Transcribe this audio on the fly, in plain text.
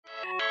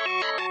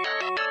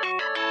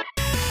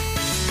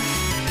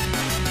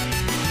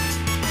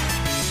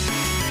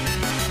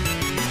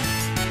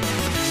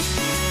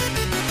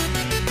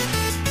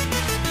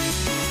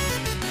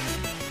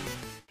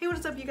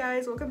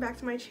guys, welcome back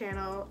to my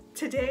channel.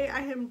 Today I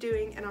am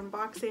doing an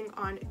unboxing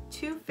on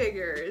two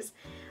figures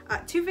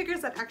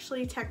that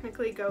actually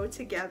technically go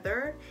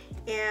together,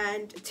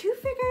 and two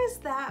figures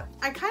that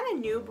I kind of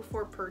knew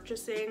before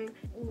purchasing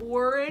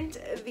weren't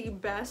the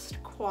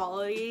best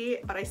quality,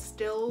 but I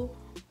still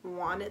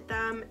wanted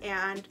them,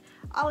 and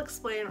I'll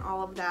explain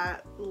all of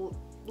that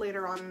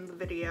later on in the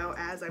video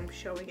as I'm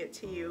showing it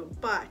to you.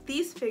 But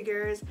these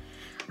figures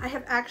I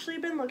have actually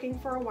been looking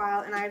for a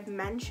while, and I've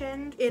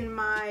mentioned in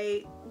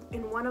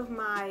one of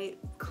my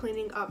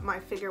cleaning up my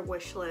figure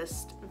wish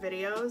list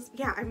videos.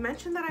 Yeah, I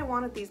mentioned that I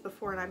wanted these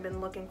before and I've been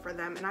looking for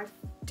them, and I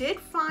did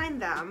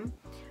find them.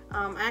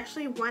 I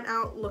actually went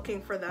out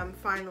looking for them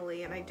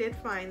finally, and I did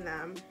find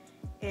them,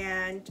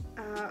 and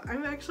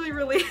I'm actually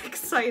really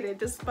excited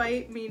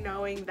despite me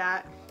knowing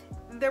that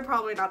they're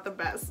probably not the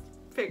best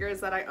figures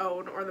that I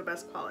own or the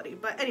best quality.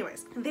 But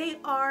anyways, they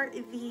are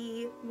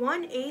the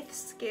 1/8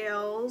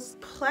 scales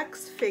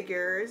Plex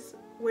figures,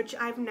 which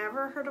I've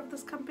never heard of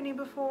this company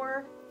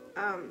before.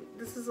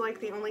 This is like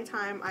the only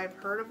time I've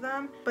heard of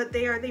them, but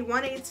they are the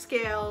 1/8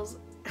 scales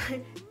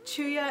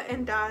Chuuya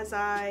and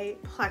Dazai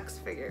Plex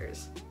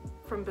figures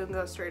from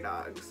Bungou Stray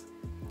Dogs.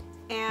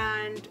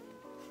 And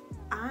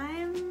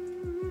I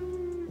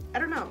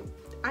don't know,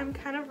 I'm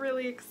kind of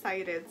really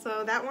excited.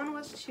 So that one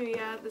was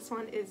Chuuya, this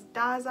one is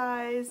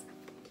Dazai's,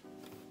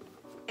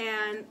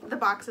 and the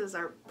boxes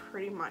are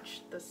pretty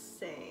much the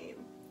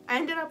same. I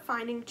ended up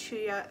finding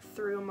Chuuya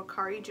through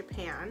Makari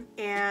Japan,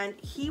 and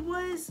it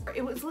was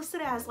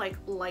listed as like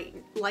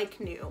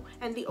new,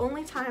 and the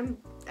only time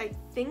I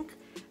think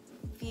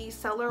the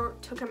seller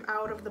took him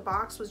out of the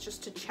box was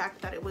just to check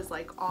that it was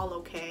like all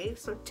okay,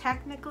 so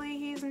technically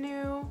he's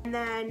new. And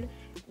then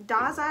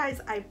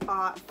Dazai's I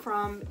bought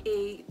from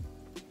a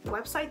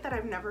website that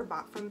I've never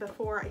bought from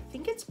before. I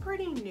think it's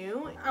pretty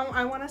new.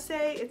 I want to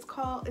say it's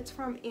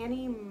from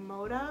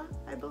Animoda,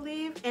 I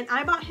believe, and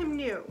I bought him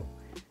new,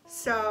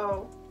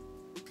 so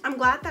I'm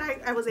glad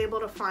that I was able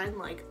to find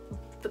like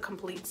the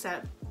complete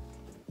set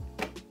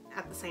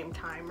at the same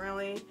time,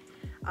 really,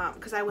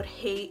 because I would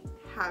hate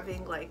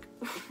having like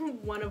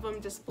one of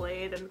them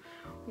displayed and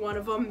one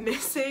of them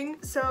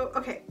missing. So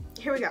okay,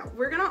 here we go.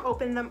 We're gonna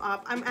open them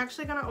up. I'm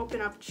actually gonna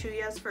open up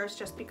Chuuya's first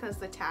just because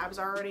the tabs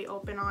are already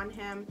open on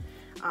him,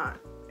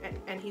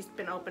 and he's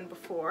been opened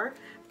before.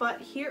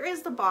 But here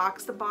is the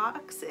box. The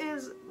box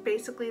is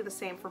basically the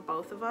same for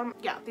both of them.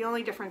 Yeah, the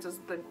only difference is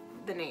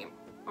the name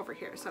over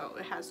here. So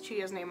it has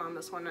Chuuya's name on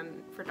this one,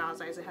 and for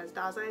Dazai's it has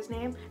Dazai's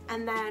name.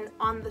 And then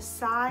on the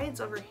sides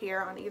over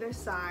here, on either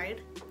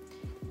side,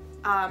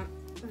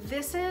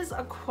 this is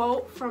a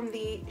quote from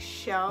the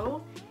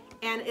show,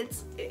 and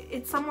it's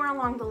somewhere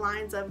along the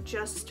lines of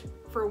just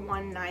for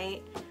one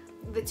night,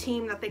 the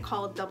team that they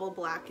call Double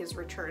Black is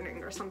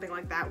returning, or something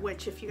like that,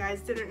 which if you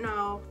guys didn't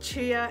know,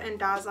 Chuuya and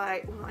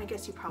Dazai, well, I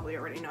guess you probably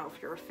already know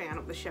if you're a fan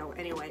of the show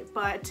anyway,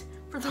 but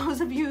for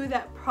those of you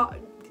that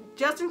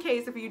just in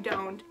case if you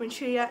don't, when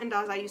Chuuya and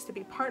Dazai used to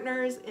be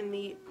partners in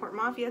the Port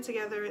Mafia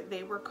together,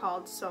 they were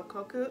called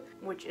Sokoku,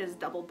 which is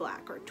double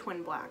black or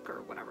twin black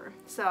or whatever.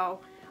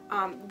 So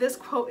this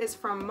quote is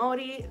from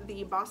Mori,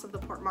 the boss of the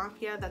Port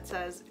Mafia, that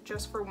says,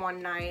 "Just for one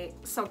night,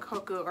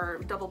 Sokoku or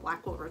double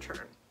black will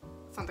return."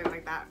 Something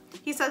like that.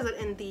 He says it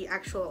in the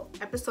actual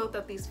episode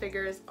that these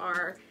figures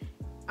are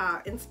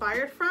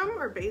inspired from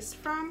or based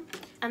from.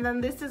 And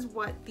then this is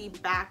what the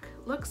back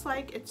looks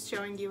like. It's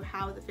showing you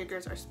how the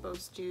figures are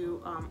supposed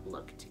to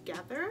look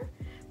together.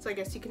 So I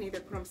guess you can either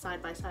put them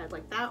side by side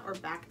like that or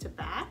back to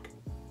back.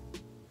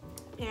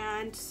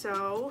 And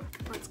so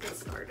let's get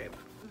started.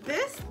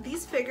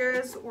 These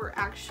figures were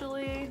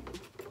actually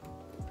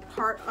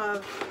part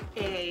of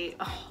a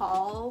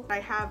haul I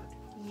have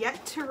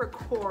yet to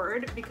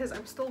record because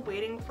I'm still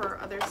waiting for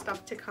other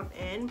stuff to come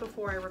in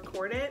before I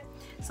record it.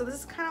 So this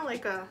is kind of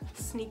like a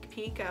sneak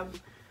peek of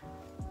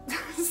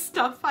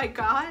stuff I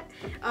got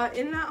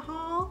in that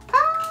haul.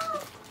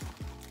 Ah!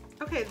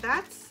 Okay,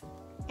 that's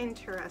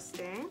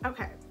interesting.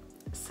 Okay,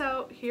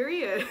 so here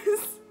he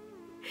is.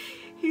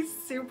 He's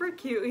super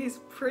cute. He's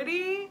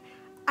pretty.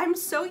 I'm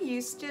so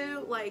used to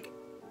like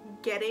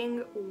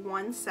getting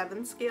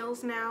 1/7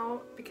 scales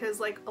now because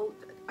like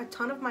a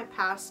ton of my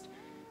past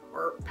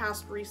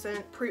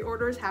recent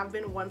pre-orders have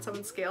been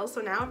 1/7 scale,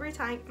 so now every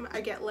time I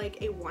get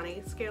like a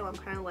 1/8 scale, I'm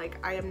kind of like,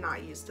 I am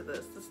not used to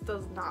this. This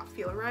does not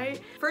feel right.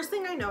 First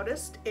thing I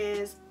noticed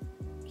is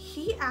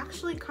he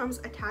actually comes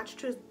attached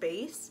to his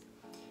base,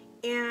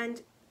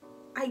 and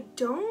I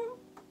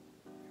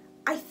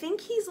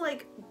think he's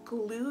like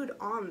glued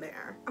on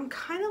there. I'm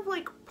kind of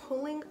like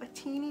pulling a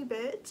teeny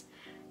bit,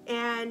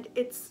 and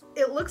it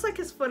looks like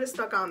his foot is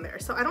stuck on there.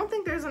 So I don't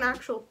think there's an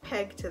actual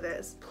peg to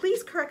this.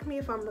 Please correct me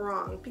if I'm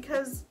wrong,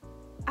 because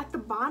at the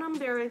bottom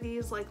there are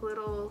these like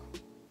little,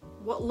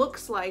 what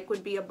looks like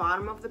would be a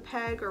bottom of the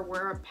peg, or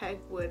where a peg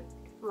would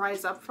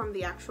rise up from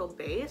the actual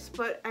base.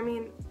 But I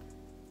mean,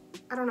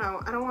 I don't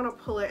know. I don't want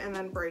to pull it and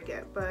then break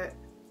it, but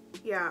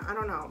yeah, I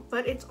don't know.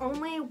 But it's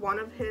only one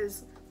of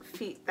his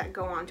feet that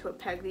go onto a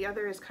peg. The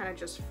other is kind of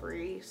just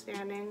free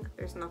standing.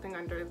 There's nothing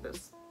under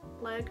this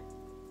leg.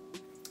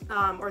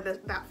 or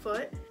that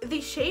foot.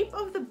 The shape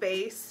of the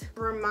base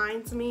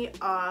reminds me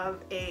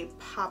of a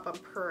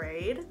pop-up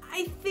parade.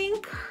 I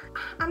think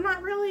I'm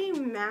not really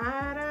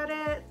mad at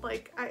it.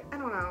 Like, I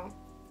don't know.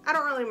 I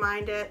don't really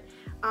mind it.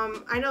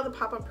 I know the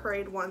pop-up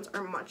parade ones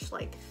are much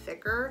like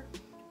thicker,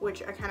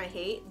 which I kind of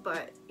hate,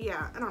 but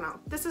yeah, I don't know.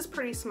 This is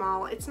pretty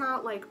small. It's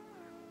not like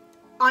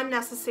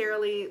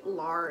unnecessarily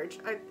large.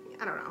 I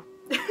don't know.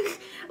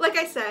 Like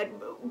I said,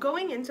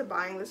 going into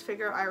buying this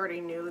figure, I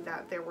already knew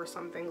that there were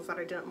some things that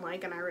I didn't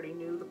like, and I already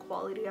knew the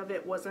quality of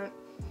it wasn't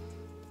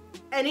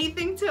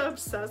anything to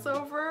obsess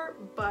over,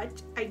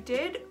 but I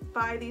did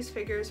buy these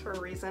figures for a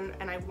reason,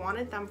 and I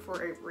wanted them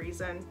for a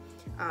reason,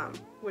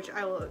 which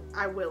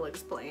I will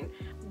explain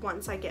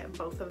once I get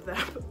both of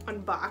them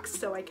unboxed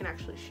so I can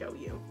actually show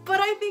you.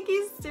 But I think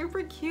he's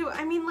super cute.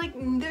 I mean, like,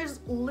 there's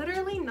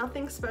literally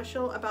nothing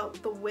special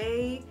about the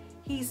way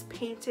he's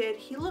painted.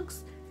 He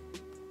looks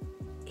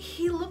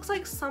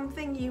like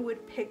something you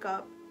would pick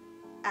up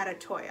at a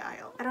toy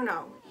aisle. I don't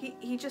know.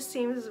 He just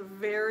seems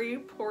very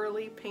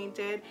poorly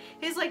painted.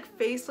 His like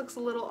face looks a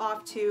little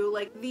off too.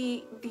 Like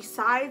the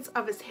sides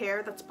of his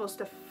hair that's supposed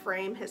to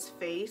frame his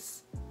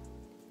face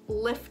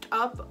lift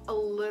up a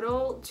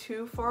little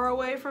too far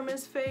away from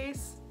his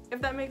face, if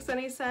that makes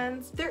any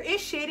sense. There is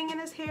shading in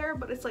his hair,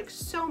 but it's like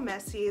so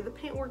messy. The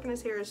paintwork in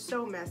his hair is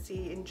so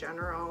messy in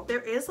general.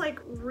 There is like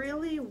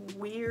really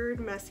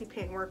weird messy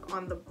paintwork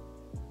on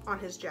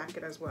his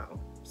jacket as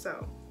well.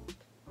 So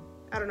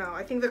I don't know.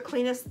 I think the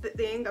cleanest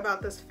thing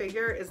about this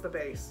figure is the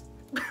base.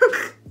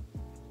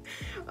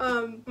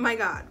 My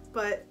god.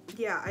 But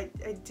yeah, I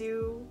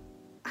do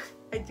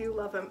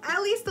love him.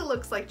 At least it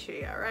looks like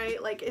Chuuya, right?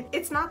 Like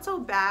it's not so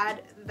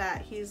bad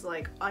that he's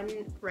like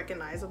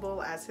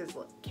unrecognizable as his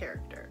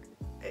character.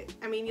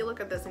 I mean, you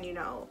look at this and you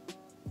know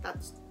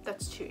that's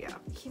Chuuya.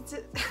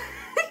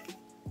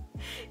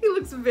 He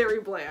looks very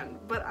bland,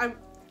 but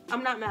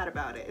I'm not mad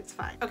about it. It's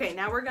fine. Okay,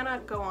 now we're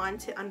gonna go on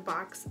to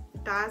unbox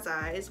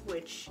Dazai's,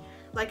 which,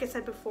 like I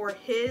said before,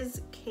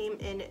 his came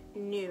in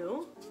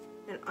new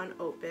and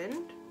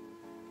unopened,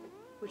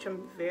 which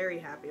I'm very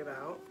happy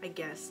about. I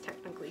guess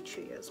technically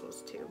Chuuya's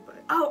was too,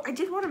 but... Oh, I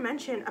did want to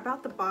mention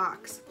about the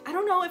box. I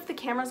don't know if the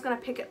camera's gonna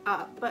pick it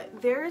up,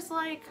 but there's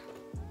like,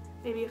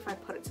 maybe if I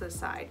put it to the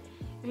side,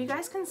 if you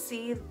guys can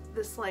see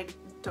this like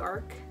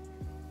dark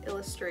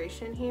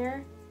illustration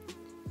here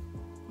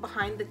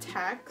behind the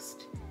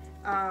text,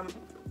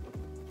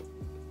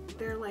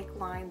 there are like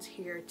lines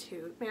here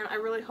too. Man, I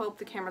really hope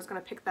the camera's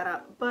gonna pick that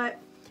up, but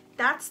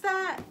that's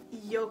that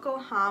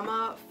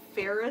Yokohama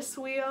Ferris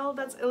wheel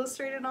that's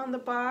illustrated on the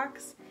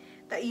box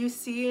that you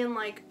see in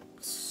like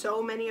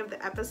so many of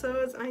the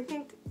episodes,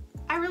 and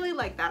I really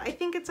like that. I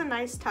think it's a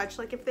nice touch.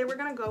 Like if they were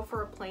gonna go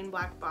for a plain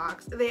black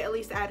box, they at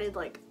least added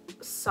like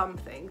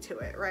something to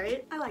it,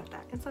 right? I like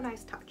that. It's a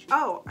nice touch.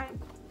 Oh, I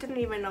didn't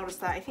even notice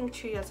that. I think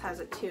Chuuya's has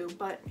it too,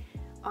 but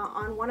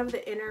on one of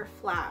the inner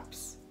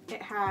flaps,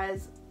 it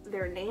has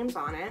their names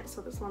on it.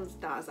 So this one's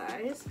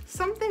Dazai's.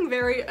 Something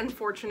very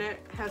unfortunate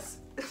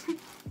has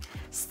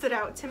stood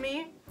out to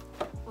me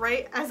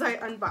right as I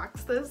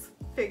unbox this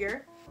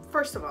figure.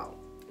 First of all,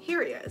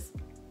 here he is.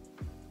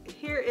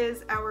 Here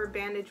is our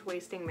bandage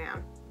wasting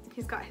man.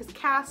 He's got his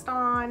cast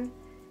on.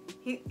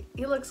 He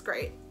looks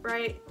great,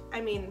 right?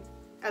 I mean,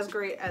 as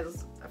great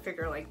as a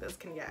figure like this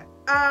can get.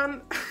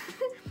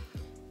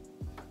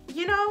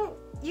 You know,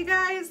 you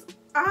guys,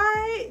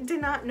 I did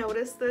not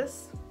notice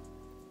this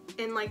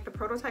in like the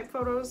prototype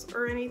photos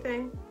or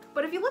anything,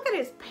 but if you look at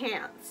his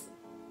pants,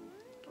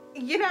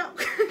 you know,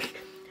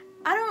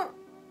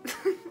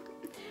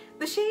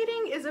 the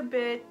shading is a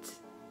bit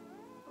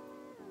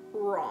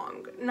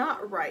wrong,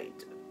 not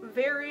right.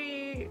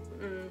 Very,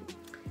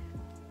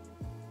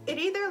 it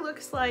either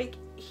looks like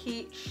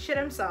he shit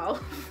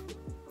himself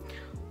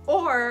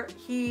or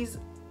he's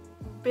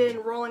been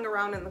rolling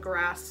around in the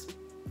grass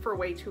for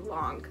way too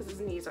long because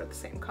his knees are the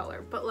same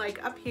color. But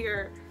like up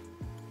here,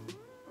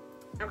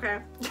 okay,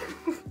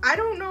 I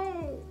don't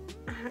know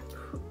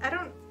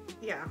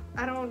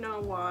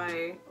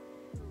why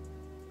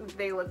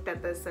they looked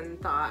at this and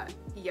thought,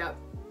 yep,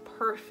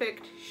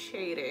 perfect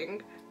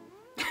shading.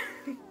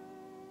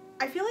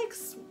 I feel like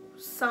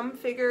some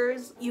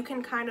figures you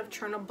can kind of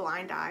turn a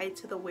blind eye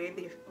to the way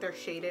they're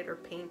shaded or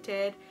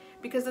painted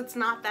because it's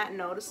not that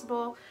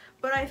noticeable,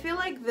 but I feel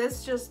like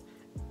this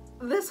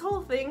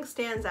whole thing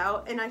stands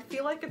out, and I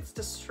feel like it's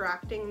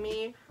distracting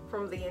me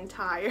from the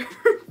entire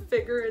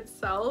figure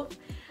itself.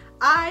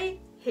 I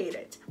hate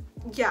it.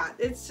 Yeah,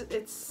 it's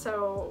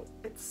so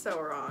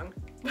wrong.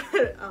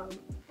 But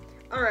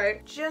all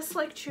right, just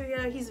like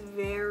Chuuya, he's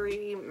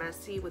very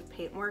messy with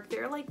paintwork.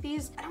 They're like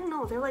these, I don't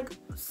know, they're like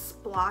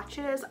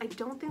splotches. I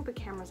don't think the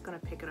camera's gonna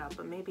pick it up,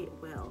 but maybe it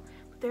will.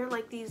 But they're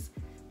like these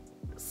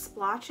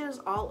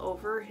splotches all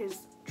over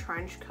his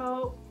trench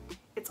coat.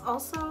 It's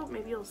also,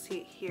 maybe you'll see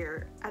it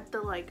here, at the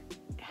like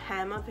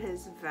hem of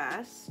his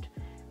vest,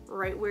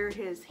 right where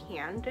his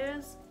hand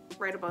is,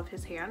 right above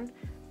his hand.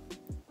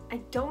 I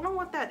don't know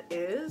what that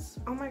is.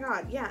 Oh my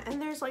god, yeah,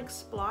 and there's like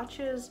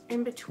splotches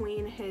in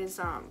between his,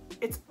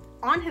 it's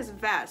on his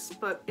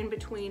vest, but in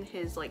between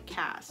his like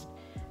cast.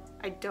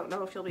 I don't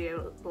know if you'll be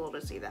able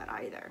to see that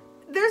either.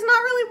 There's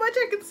not really much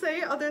I can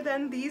say other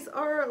than these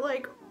are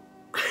like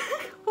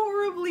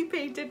horribly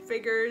painted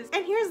figures.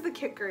 And here's the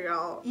kicker,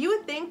 y'all. You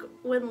would think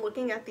when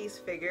looking at these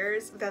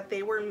figures that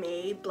they were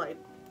made like,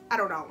 I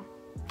don't know,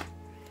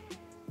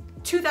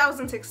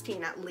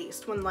 2016 at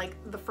least, when like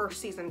the first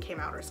season came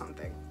out or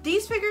something.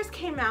 These figures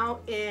came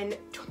out in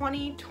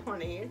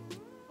 2020.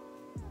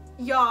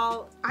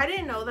 Y'all, I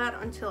didn't know that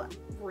until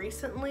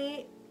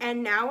recently,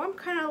 and now I'm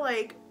kind of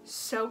like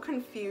so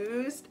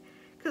confused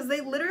because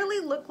they literally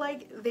look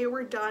like they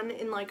were done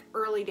in like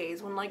early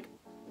days when like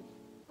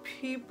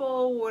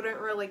people wouldn't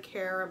really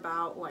care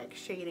about like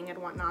shading and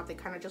whatnot. They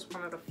kind of just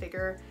wanted a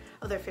figure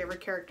of their favorite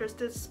characters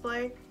to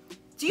display.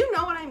 Do you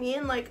know what I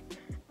mean? Like,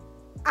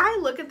 I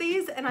look at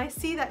these and I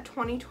see that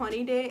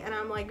 2020 date and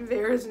I'm like,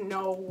 there's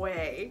no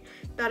way.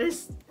 That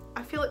is,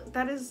 I feel like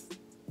that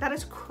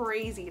is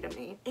crazy to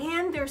me.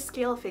 And they're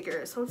scale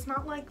figures, so it's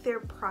not like they're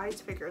prize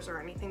figures or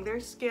anything.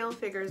 They're scale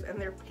figures and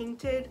they're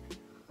painted,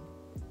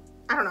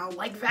 I don't know,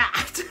 like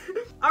that.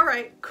 All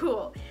right,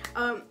 cool.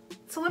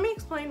 So let me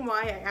explain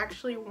why I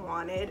actually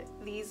wanted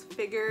these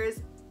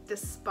figures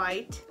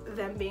despite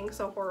them being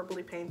so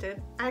horribly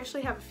painted. I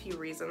actually have a few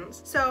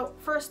reasons. So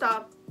first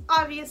off,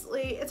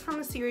 obviously it's from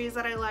a series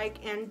that I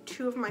like and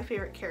two of my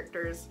favorite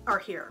characters are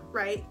here,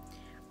 right?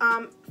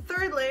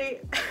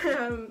 Thirdly,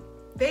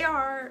 they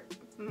are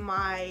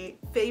my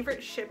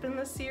favorite ship in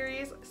the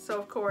series, so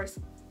of course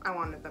I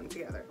wanted them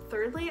together.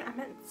 Thirdly, I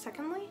meant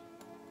secondly?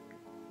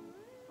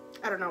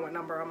 I don't know what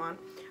number I'm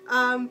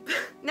on.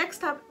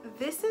 Next up,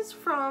 this is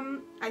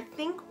from, I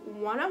think,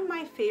 one of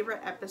my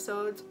favorite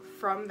episodes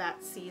from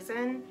that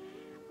season.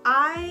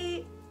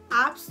 I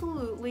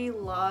absolutely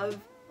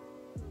love,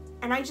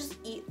 and I just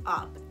eat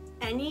up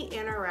any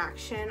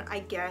interaction I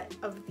get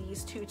of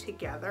these two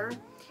together.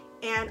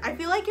 And I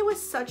feel like it was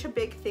such a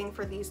big thing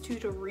for these two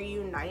to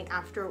reunite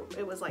after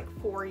it was like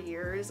 4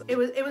 years. It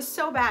was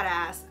so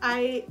badass.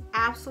 I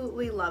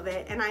absolutely love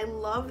it, and I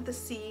love the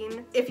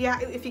scene. If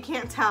you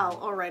can't tell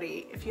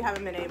already, if you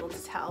haven't been able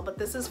to tell, but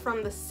this is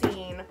from the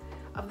scene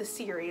of the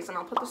series, and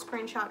I'll put the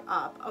screenshot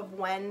up of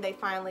when they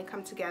finally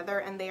come together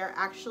and they are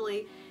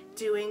actually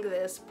doing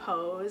this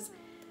pose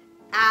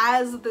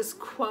as this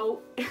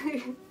quote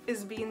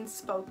is being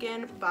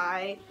spoken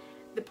by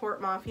the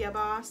Port Mafia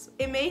boss.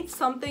 It made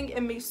something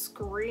in me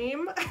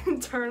scream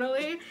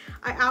internally.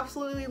 I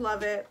absolutely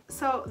love it.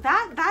 So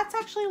that's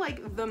actually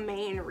like the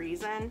main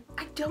reason.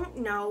 I don't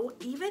know,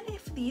 even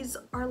if these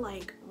are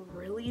like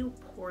really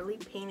poorly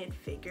painted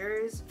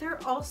figures,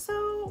 they're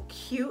also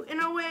cute in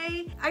a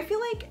way. I feel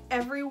like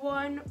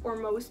everyone or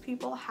most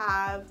people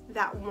have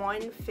that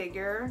one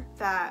figure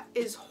that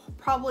is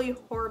probably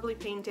horribly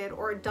painted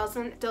or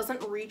doesn't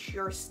reach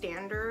your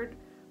standard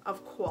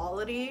of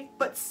quality,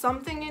 but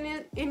something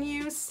in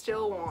you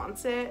still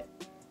wants it.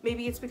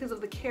 Maybe it's because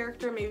of the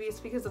character, maybe it's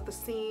because of the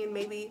scene,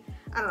 maybe,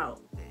 I don't know.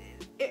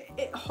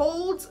 It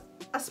holds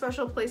a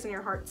special place in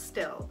your heart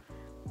still,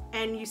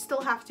 and you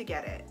still have to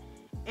get it,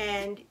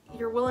 and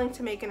you're willing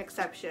to make an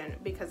exception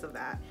because of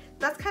that.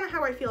 That's kind of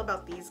how I feel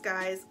about these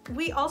guys.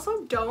 We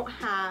also don't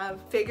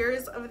have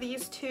figures of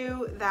these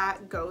two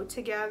that go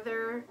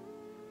together.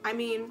 I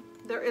mean,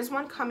 there is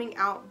one coming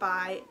out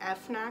by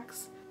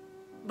FNEX,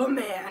 but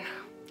man,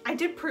 I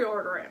did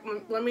pre-order it.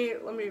 Let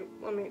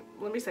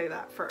me say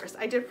that first.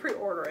 I did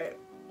pre-order it,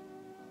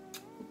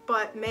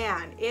 but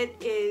man, it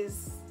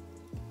is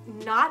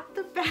not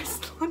the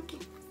best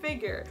looking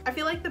figure. I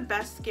feel like the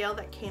best scale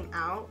that came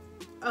out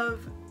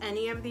of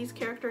any of these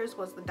characters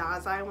was the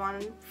Dazai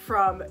one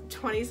from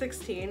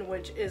 2016,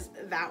 which is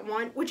that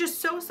one, which is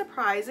so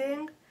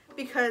surprising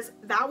because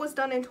that was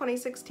done in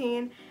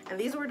 2016 and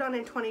these were done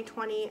in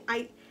 2020.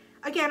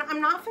 Again,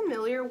 I'm not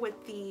familiar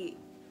with the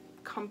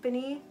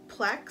company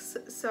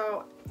Plex,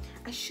 so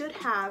I should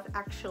have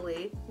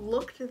actually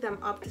looked them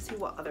up to see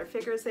what other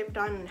figures they've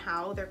done and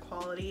how their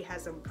quality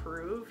has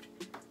improved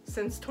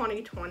since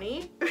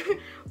 2020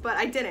 but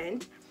I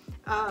didn't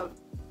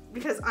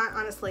because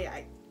honestly,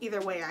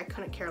 either way I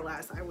couldn't care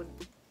less. I would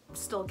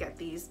still get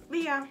these.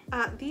 But yeah,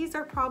 these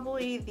are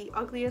probably the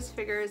ugliest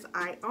figures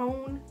I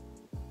own,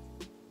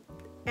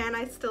 and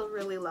I still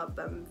really love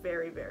them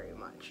very, very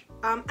much.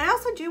 I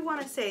also do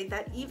want to say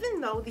that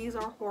even though these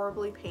are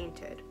horribly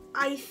painted,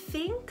 I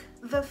think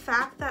the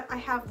fact that I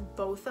have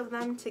both of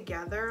them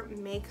together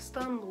makes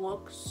them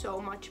look so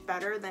much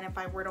better than if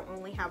I were to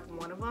only have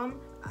one of them.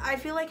 I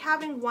feel like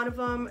having one of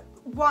them,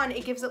 one,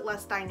 it gives it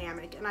less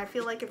dynamic, and I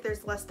feel like if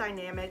there's less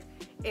dynamic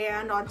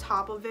and on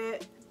top of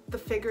it, the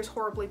figure's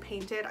horribly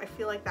painted, I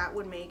feel like that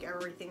would make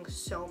everything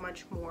so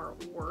much more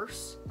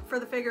worse for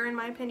the figure in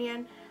my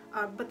opinion.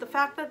 But the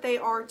fact that they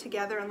are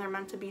together and they're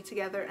meant to be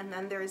together and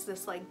then there's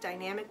this like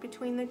dynamic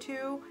between the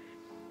two,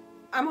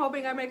 I'm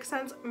hoping that makes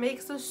sense,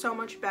 makes this so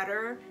much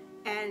better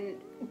and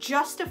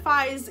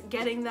justifies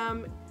getting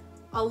them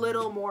a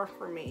little more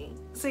for me.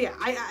 So yeah,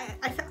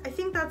 I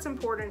think that's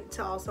important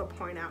to also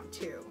point out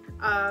too.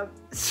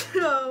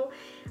 So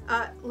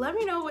let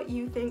me know what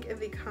you think in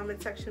the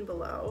comment section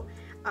below.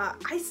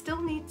 I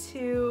still need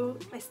to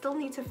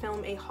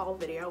film a haul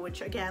video,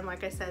 which again,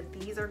 like I said,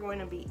 these are going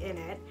to be in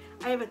it.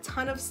 I have a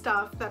ton of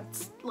stuff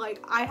that's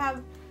like, I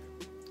have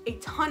a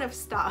ton of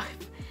stuff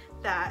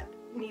that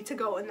need to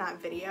go in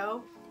that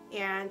video,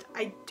 and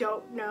I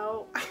don't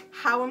know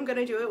how I'm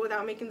gonna do it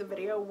without making the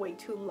video way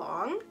too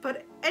long.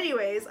 But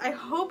anyways, I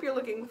hope you're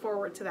looking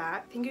forward to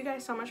that. Thank you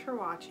guys so much for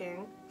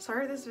watching.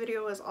 Sorry this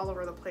video was all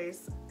over the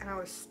place and I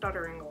was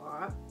stuttering a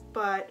lot,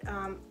 but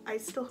I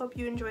still hope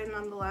you enjoyed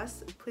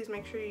nonetheless. Please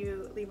make sure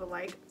you leave a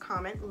like,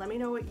 comment, let me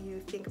know what you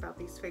think about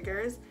these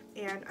figures,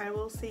 and I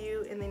will see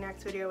you in the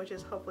next video, which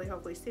is hopefully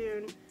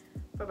soon.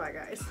 Bye bye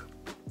guys.